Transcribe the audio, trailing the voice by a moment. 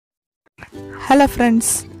Hello friends,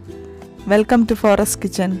 welcome to Forest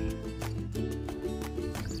Kitchen.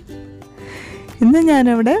 ഇന്ന്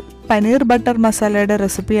ഞാനിവിടെ paneer butter മസാലയുടെ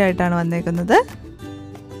റെസിപ്പി ആയിട്ടാണ് വന്നേക്കുന്നത്.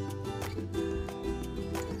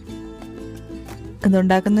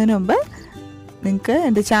 ഇതുണ്ടാക്കുന്നതിന് മുമ്പ് നിങ്ങൾക്ക്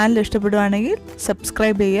എൻ്റെ ചാനൽ ഇഷ്ടപ്പെടുവാണെങ്കിൽ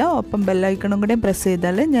സബ്സ്ക്രൈബ് ചെയ്യുക, ഒപ്പം ബെൽ ഐക്കണും കൂടി പ്രസ്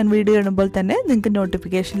ചെയ്താൽ ഞാൻ വീഡിയോ ഇടുമ്പോൾ തന്നെ നിങ്ങൾക്ക്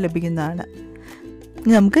നോട്ടിഫിക്കേഷൻ ലഭിക്കുന്നതാണ്.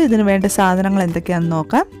 നമുക്ക് ഇതിന് വേണ്ട സാധനങ്ങൾ എന്തൊക്കെയാണെന്ന്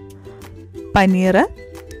നോക്കാം. പനീർ,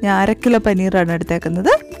 ഞാൻ 1/2 കിലോ പനീറാണ്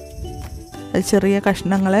എടുത്തേക്കുന്നത്. അത് ചെറിയ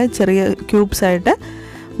കഷ്ണങ്ങൾ, ചെറിയ ക്യൂബ്സായിട്ട്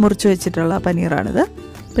മുറിച്ച് വെച്ചിട്ടുള്ള പനീറാണിത്.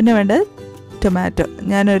 പിന്നെ വേണ്ടത് ടൊമാറ്റോ,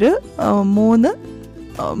 ഞാനൊരു 3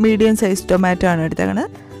 മീഡിയം സൈസ് ടൊമാറ്റോ ആണ് എടുത്തേക്കുന്നത്.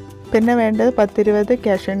 പിന്നെ വേണ്ടത് 10-20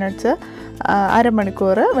 കാഷ്യൂ നട്ട്സ്, 1/2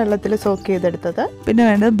 മണിക്കൂർ വെള്ളത്തിൽ സോക്ക് ചെയ്തെടുത്തത്. പിന്നെ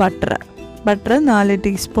വേണ്ടത് ബട്ടർ 4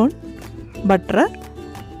 ടീസ്പൂൺ ബട്ടർ.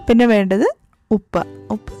 പിന്നെ വേണ്ടത് ഉപ്പ്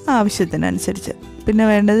ആവശ്യത്തിനനുസരിച്ച്. പിന്നെ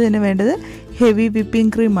ഇതിന് വേണ്ടത് ഹെവി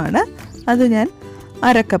വിപ്പിംഗ് ക്രീമാണ്. അത് ഞാൻ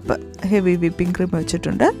 1/2 കപ്പ് ഹെവി വിപ്പിംഗ് ക്രീം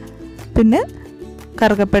വെച്ചിട്ടുണ്ട്. പിന്നെ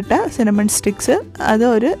കറുകപ്പെട്ട സിനമൺ സ്റ്റിക്സ്, അത്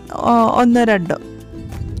ഒരു 1-2.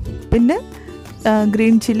 പിന്നെ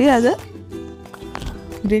ഗ്രീൻ ചില്ലി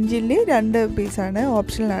 2 പീസാണ്,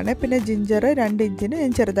 ഓപ്ഷണലാണ്. പിന്നെ ജിഞ്ചർ 2 ഇഞ്ചിന്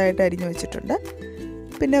ഞാൻ ചെറുതായിട്ട് അരിഞ്ഞു വെച്ചിട്ടുണ്ട്.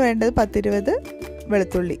 പിന്നെ വേണ്ടത് 10-20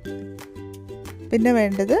 വെളുത്തുള്ളി. പിന്നെ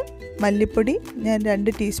വേണ്ടത് മല്ലിപ്പൊടി ഞാൻ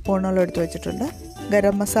 2 ടീസ്പൂണോളം എടുത്ത് വെച്ചിട്ടുണ്ട്.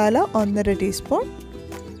 ഗരം മസാല 1.5 ടീസ്പൂൺ.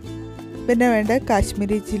 പിന്നെ വേണ്ട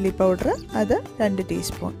കാശ്മീരി ചില്ലി പൗഡർ, അത് 2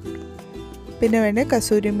 ടീസ്പൂൺ. പിന്നെ വേണ്ട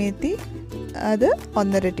കസൂരി മേത്തി, അത്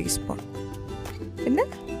 1.5 ടീസ്പൂൺ. പിന്നെ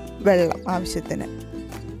വെള്ളം ആവശ്യത്തിന്.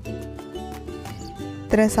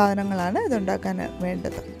 ഇത്രയും സാധനങ്ങളാണ് ഇതുണ്ടാക്കാൻ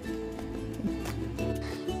വേണ്ടത്.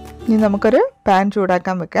 ഇനി നമുക്കൊരു പാൻ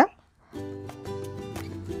ചൂടാക്കാൻ വെക്കാം.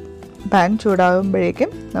 പാൻ ചൂടാകുമ്പോഴേക്കും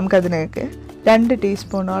നമുക്കതിലേക്ക് 2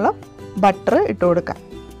 ടീസ്പൂണോളം ബട്ടർ ഇട്ട് കൊടുക്കാം.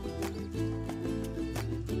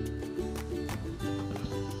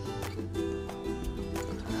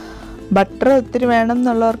 ബട്ടർ ഒത്തിരി വേണം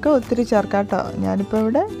എന്നുള്ളവർക്ക് ഒത്തിരി ചേർക്കാം കേട്ടോ. ഞാനിപ്പോൾ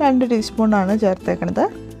ഇവിടെ 2 ടീസ്പൂണാണ് ചേർത്തേക്കണത്.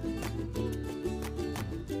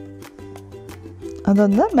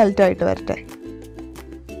 അതൊന്ന് മെൽറ്റായിട്ട് വരട്ടെ.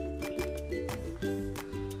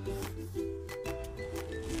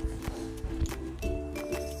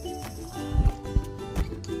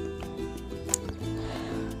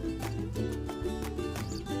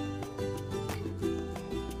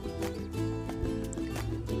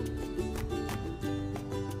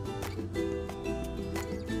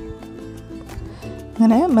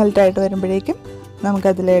 അങ്ങനെ മെൽറ്റായിട്ട് വരുമ്പോഴേക്കും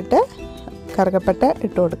നമുക്കതിലേക്ക് കറുകപ്പട്ട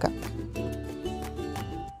ഇട്ട് കൊടുക്കാം.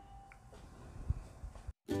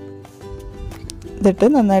 ഇതിട്ട്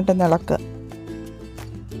നന്നായിട്ടൊന്ന് ഇളക്കുക.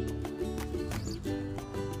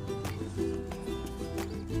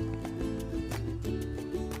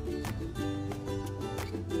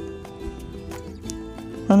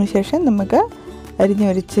 അതിനുശേഷം നമുക്ക് അരിഞ്ഞു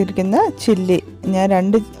വെച്ചിരിക്കുന്ന ചില്ലി, ഞാൻ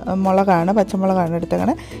 2 മുളകാണ്, പച്ചമുളകാണ്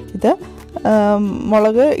എടുത്തേക്കണേ. ഇത്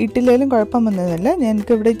മുളക് ഇട്ടില്ലേലും കുഴപ്പമൊന്നുമില്ല.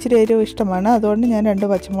 എനിക്കിവിടെ ഇച്ചിരി എരിവ് ഇഷ്ടമാണ്, അതുകൊണ്ട് ഞാൻ 2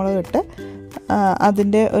 പച്ചമുളക് ഇട്ട്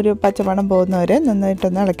അതിൻ്റെ ഒരു പച്ചമണം പോകുന്നവരെ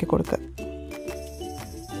നന്നായിട്ടൊന്ന് ഇളക്കി കൊടുക്കുക.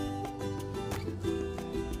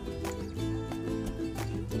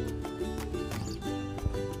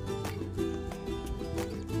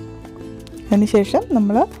 അതിനുശേഷം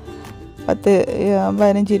നമ്മൾ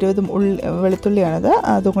 10-15-20 വെളുത്തുള്ളിയാണത്,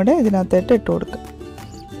 അതും കൂടെ ഇതിനകത്തായിട്ട് ഇട്ട് കൊടുക്കുക.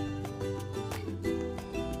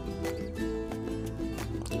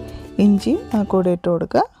 ഇഞ്ചി കൂടെ ഇട്ട്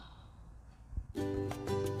കൊടുക്കുക.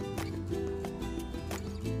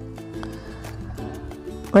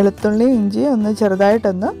 വെളുത്തുള്ളി ഇഞ്ചി ഒന്ന്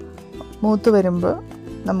ചെറുതായിട്ടൊന്ന് മൂത്ത് വരുമ്പോൾ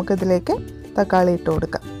നമുക്കിതിലേക്ക് തക്കാളി ഇട്ട്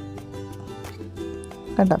കൊടുക്കാം.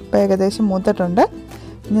 കണ്ടോ, ഇപ്പോൾ ഏകദേശം മൂത്തിട്ടുണ്ട്.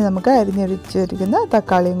 ഇനി നമുക്ക് അരിഞ്ഞൊഴിച്ചിരിക്കുന്ന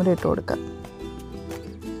തക്കാളിയും കൂടി ഇട്ട് കൊടുക്കാം.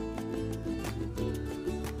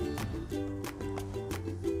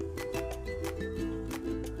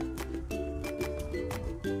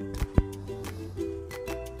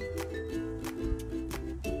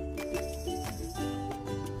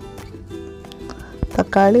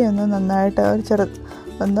 തക്കാളി ഒന്ന് നന്നായിട്ട്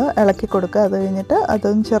ഒന്ന് ഇളക്കി കൊടുക്കുക. അത് കഴിഞ്ഞിട്ട്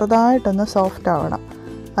അതൊന്ന് ചെറുതായിട്ടൊന്ന് സോഫ്റ്റ് ആവണം,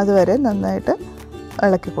 അതുവരെ നന്നായിട്ട്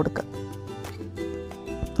ഇളക്കി കൊടുക്കുക.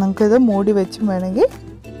 നമുക്കിത് മൂടി വെച്ചും വേണമെങ്കിൽ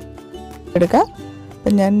എടുക്കാം.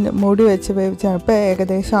 അപ്പം ഞാൻ മൂടി വെച്ച് വേവിച്ചാണ്, ഇപ്പോൾ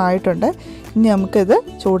ഏകദേശം ആയിട്ടുണ്ട്. ഇനി നമുക്കിത്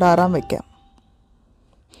ചൂടാറാൻ വയ്ക്കാം.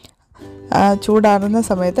 ചൂടാറുന്ന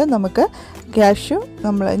സമയത്ത് നമുക്ക് കാഷ്യൂ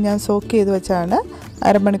ഞാൻ സോക്ക് ചെയ്ത് വെച്ചാണ്,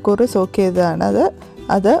 1/2 മണിക്കൂർ സോക്ക് ചെയ്തതാണ്.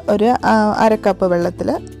 അത് ഒരു 1/2 കപ്പ് വെള്ളത്തിൽ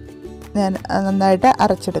ഞാൻ നന്നായിട്ട്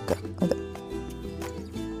അരച്ചെടുക്കുക.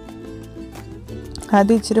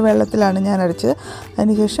 ആദ്യം ഇച്ചിരി വെള്ളത്തിലാണ് ഞാൻ അരച്ചത്.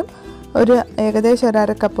 അതിനുശേഷം ഏകദേശം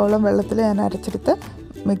 1/2 കപ്പോളം വെള്ളത്തിൽ ഞാൻ അരച്ചെടുത്ത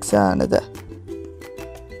മിക്സാണിത്.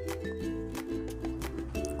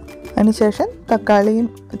 അതിനുശേഷം തക്കാളിയും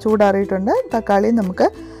ചൂടാറിയിട്ടുണ്ട്. തക്കാളിയും നമുക്ക്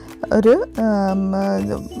ഒരു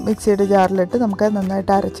മിക്സിയുടെ ജാറിലിട്ട് നമുക്ക്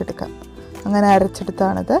നന്നായിട്ട് അരച്ചെടുക്കാം. അങ്ങനെ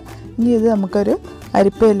അരച്ചെടുത്താണിത്. ഇനി ഇത് നമുക്കൊരു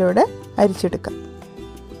അരിപ്പയിലൂടെ അരിച്ചെടുക്കാം.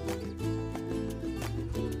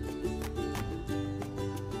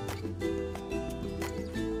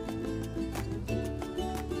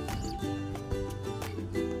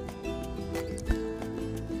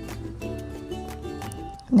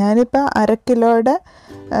 ഞാനിപ്പോൾ 1/2 കിലോയുടെ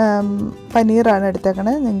പനീറാണ്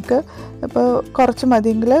എടുത്തേക്കണത്. നിങ്ങൾക്ക് ഇപ്പോൾ കുറച്ച്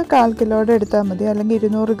മതിയെങ്കിൽ 1/4 കിലോയുടെ എടുത്താൽ മതി, അല്ലെങ്കിൽ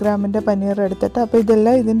 200 ഗ്രാമിൻ്റെ പനീർ എടുത്തിട്ട് അപ്പോൾ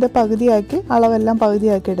ഇതെല്ലാം ഇതിൻ്റെ പകുതിയാക്കി അളവെല്ലാം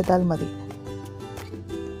പകുതിയാക്കി എടുത്താൽ മതി.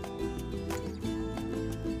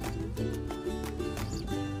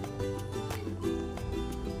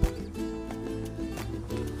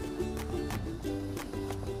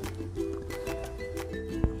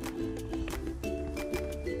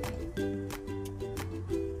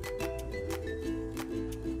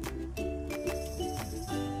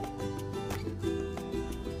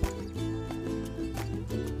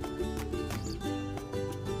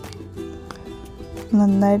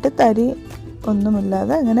 നന്നായിട്ട് തരി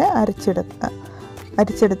ഒന്നുമില്ലാതെ അങ്ങനെ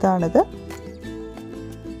അരിച്ചെടുത്താണിത്.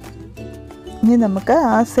 ഇനി നമുക്ക്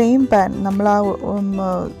ആ സെയിം പാൻ, നമ്മൾ ആ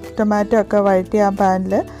ടൊമാറ്റോ ഒക്കെ വഴറ്റിയ ആ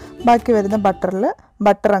പാനിൽ ബാക്കി വരുന്ന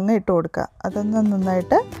ബട്ടർ അങ്ങ് ഇട്ട് കൊടുക്കുക. അതൊന്ന്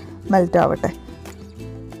നന്നായിട്ട് മെൽറ്റ് ആവട്ടെ.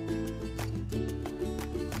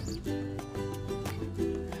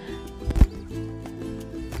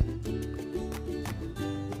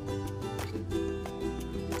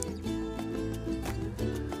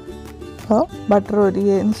 അപ്പോൾ ബട്ടർ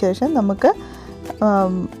ഉരുകിയതിന് ശേഷം നമുക്ക്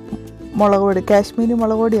മുളക് പൊടി, കാശ്മീരി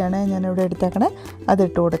മുളക് പൊടിയാണ് ഞാനിവിടെ എടുത്തേക്കണേ,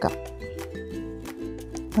 അതിട്ട് കൊടുക്കാം.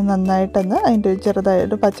 നന്നായിട്ടൊന്ന് അതിൻ്റെ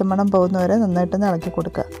ചെറുതായിട്ട് പച്ചമണം പോകുന്നവരെ നന്നായിട്ടൊന്ന് ഇളക്കി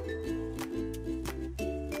കൊടുക്കുക.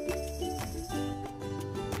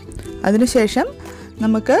 അതിനുശേഷം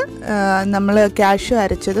നമുക്ക് നമ്മൾ കാഷ്യൂ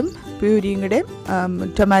അരച്ചതും പ്യൂരിയും കൂടെ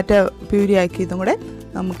ടൊമാറ്റോ പ്യൂരി ആക്കിയതും കൂടെ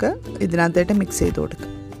നമുക്ക് ഇതിനകത്തായിട്ട് മിക്സ് ചെയ്ത് കൊടുക്കാം.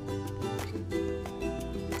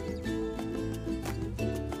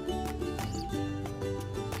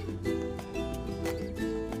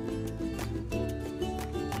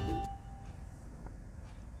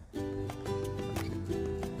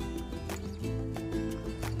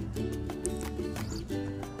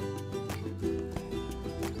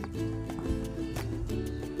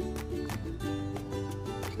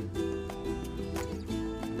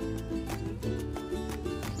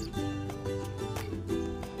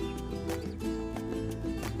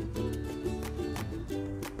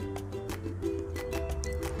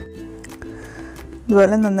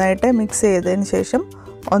 ഇതുപോലെ നന്നായിട്ട് മിക്സ് ചെയ്തതിന് ശേഷം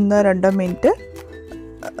 1-2 മിനിറ്റ്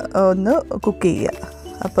ഒന്ന് കുക്ക് ചെയ്യുക.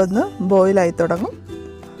 അപ്പോൾ ഒന്ന് ബോയിലായി തുടങ്ങും.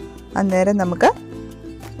 അന്നേരം നമുക്ക്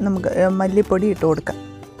മല്ലിപ്പൊടി ഇട്ട് കൊടുക്കാം.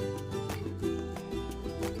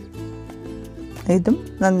 ഇതും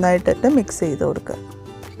നന്നായിട്ടിട്ട് മിക്സ് ചെയ്ത് കൊടുക്കുക.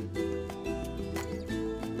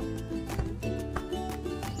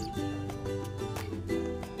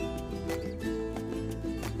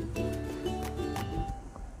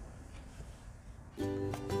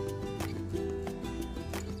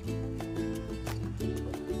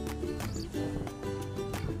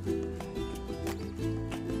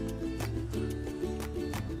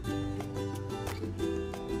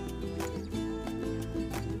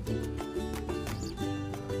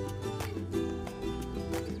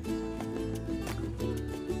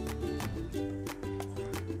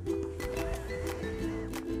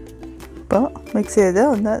 ഇപ്പോൾ മിക്സ് ചെയ്ത്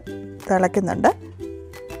ഒന്ന് തിളയ്ക്കുന്നുണ്ട്.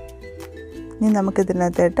 ഇനി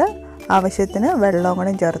നമുക്കിതിനകത്തായിട്ട് ആവശ്യത്തിന് വെള്ളവും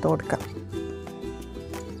കൂടി ചേർത്ത് കൊടുക്കാം.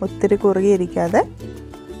 ഒത്തിരി കുറുകിയിരിക്കാതെ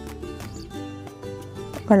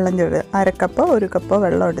വെള്ളം 1/2 കപ്പോ 1 കപ്പോ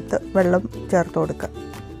വെള്ളം ചേർത്ത് കൊടുക്കുക.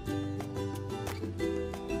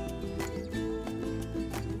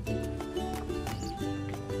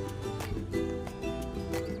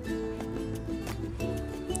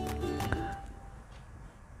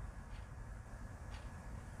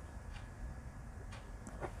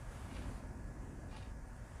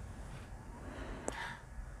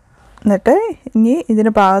 എന്നിട്ട് ഇനി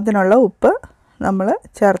ഇതിന് പാകത്തിനുള്ള ഉപ്പ് നമ്മൾ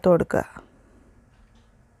ചേർത്ത് കൊടുക്കുക.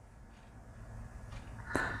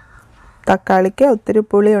 തക്കാളിക്ക് ഒത്തിരി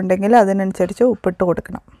പുളി ഉണ്ടെങ്കിൽ അതിനനുസരിച്ച് ഉപ്പിട്ട്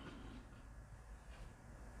കൊടുക്കണം.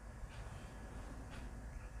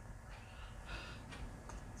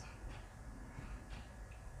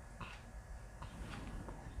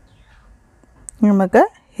 നമുക്ക്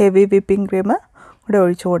ഹെവി വിപ്പിംഗ് ക്രീം കൂടെ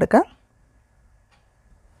ഒഴിച്ചു കൊടുക്കാം.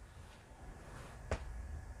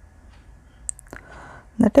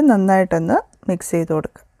 എന്നിട്ട് നന്നായിട്ടൊന്ന് മിക്സ് ചെയ്ത്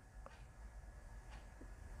കൊടുക്കുക.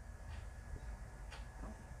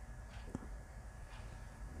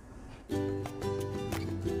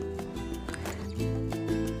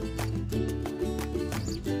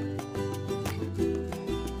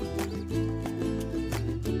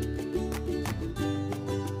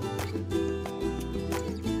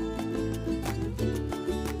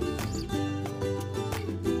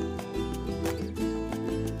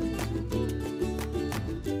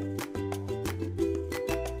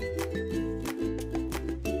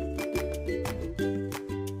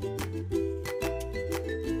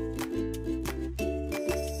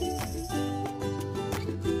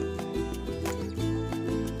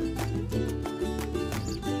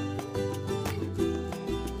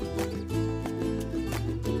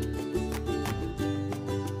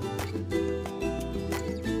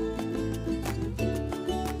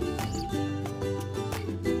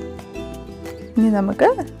 ഇനി നമുക്ക്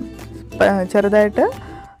ചെറുതായിട്ട്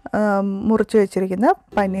മുറിച്ച് വെച്ചിരിക്കുന്ന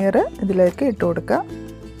പനീർ ഇതിലേക്ക് ഇട്ട് കൊടുക്കുക.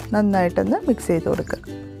 നന്നായിട്ടൊന്ന് മിക്സ് ചെയ്ത് കൊടുക്കുക.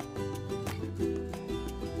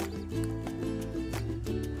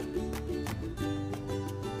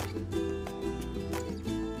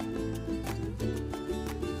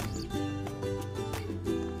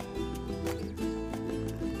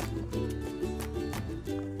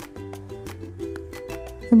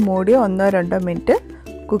 മൂടി 1-2 മിനിറ്റ്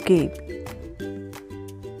കുക്ക് ചെയ്യും.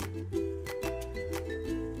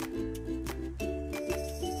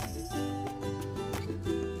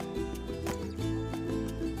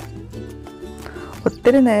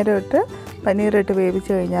 ഒത്തിരി നേരമിട്ട് പനീറിട്ട്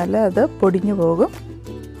വേവിച്ച് കഴിഞ്ഞാൽ അത് പൊടിഞ്ഞു പോകും.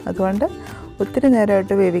 അതുകൊണ്ട് ഒത്തിരി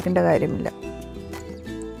നേരമായിട്ട് വേവിക്കേണ്ട കാര്യമില്ല.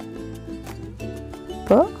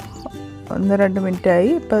 ഇപ്പോൾ 1-2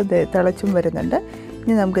 മിനിറ്റായി. ഇപ്പോൾ ഇത് തിളച്ചും വരുന്നുണ്ട്.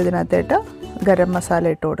 ഇനി നമുക്കിതിനകത്തേട്ട് ഗരം മസാല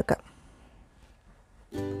ഇട്ട് കൊടുക്കാം.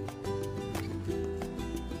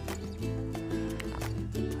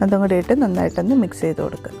 അതും കൂടി ഇട്ട് നന്നായിട്ടൊന്ന് മിക്സ് ചെയ്ത്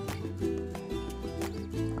കൊടുക്കുക.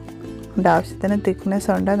 ആവശ്യത്തിന് തിക്നെസ്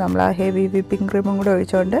ഉണ്ട്. നമ്മൾ ആ ഹെവി വിപ്പിംഗ് ക്രീമും കൂടെ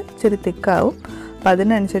ഒഴിച്ചുകൊണ്ട് ഇച്ചിരി തിക്കാവും. അപ്പം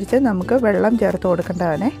അതിനനുസരിച്ച് നമുക്ക് വെള്ളം ചേർത്ത്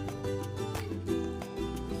കൊടുക്കേണ്ടതാണ്.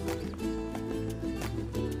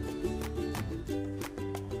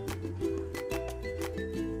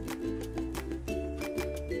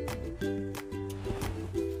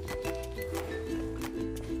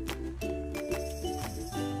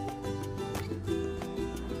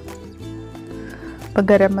 അപ്പോൾ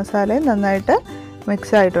ഗരം മസാലയും നന്നായിട്ട്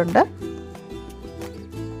മിക്സ് ആയിട്ടുണ്ട്.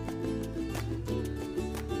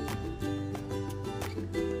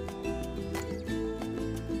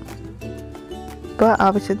 ഇപ്പോൾ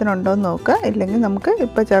ആവശ്യത്തിനുണ്ടോ എന്ന് നോക്കുക. ഇല്ലെങ്കിൽ നമുക്ക്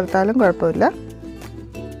ഇപ്പോൾ ചേർത്താലും കുഴപ്പമില്ല.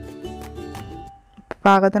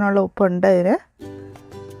 പാകത്തിനുള്ള ഉപ്പുണ്ട് ഇതിന്.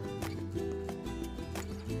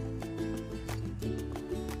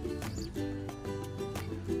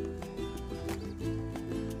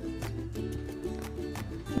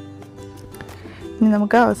 ഇനി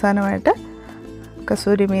നമുക്ക് അവസാനമായിട്ട്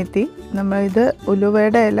കസൂരി മേത്തി, നമ്മളിത്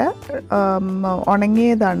ഉലുവയുടെ ഇല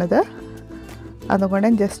ഉണങ്ങിയതാണിത്.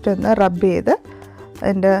 അതുകൊണ്ട് ജസ്റ്റ് ഒന്ന് റബ്ബ് ചെയ്ത്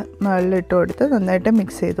അതിൻ്റെ മുകളിലിട്ട് കൊടുത്ത് നന്നായിട്ട്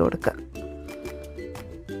മിക്സ് ചെയ്ത് കൊടുക്കുക.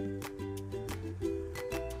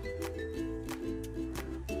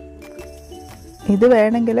 ഇത്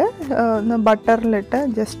വേണമെങ്കിൽ ഒന്ന് ബട്ടറിലിട്ട്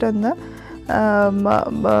ജസ്റ്റ് ഒന്ന്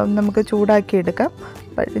നമുക്ക് ചൂടാക്കി എടുക്കാം.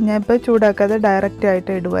 ഞാനിപ്പോൾ ചൂടാക്കാതെ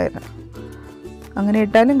ഡയറക്റ്റായിട്ട് ഇടുമായിരുന്നു. അങ്ങനെ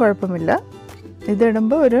ഇട്ടാലും കുഴപ്പമില്ല.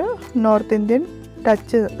 ഇതിടുമ്പോൾ ഒരു നോർത്ത് ഇന്ത്യൻ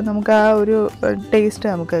ടച്ച്, നമുക്ക് ആ ഒരു ടേസ്റ്റ്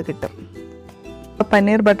നമുക്ക് കിട്ടും.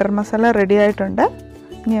 പനീർ ബട്ടർ മസാല റെഡി ആയിട്ടുണ്ട്.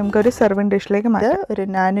 ഇനി നമുക്കൊരു സെർവിങ് ഡിഷിലേക്ക് മാറ്റാം. ഒരു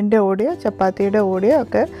നാനിൻ്റെ കൂടെയോ ചപ്പാത്തിയുടെ കൂടെയോ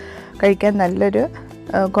ഒക്കെ കഴിക്കാൻ നല്ലൊരു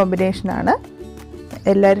കോമ്പിനേഷനാണ്.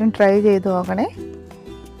 എല്ലാവരും ട്രൈ ചെയ്ത് നോക്കണേ.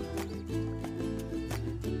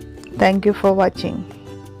 Thank you for watching.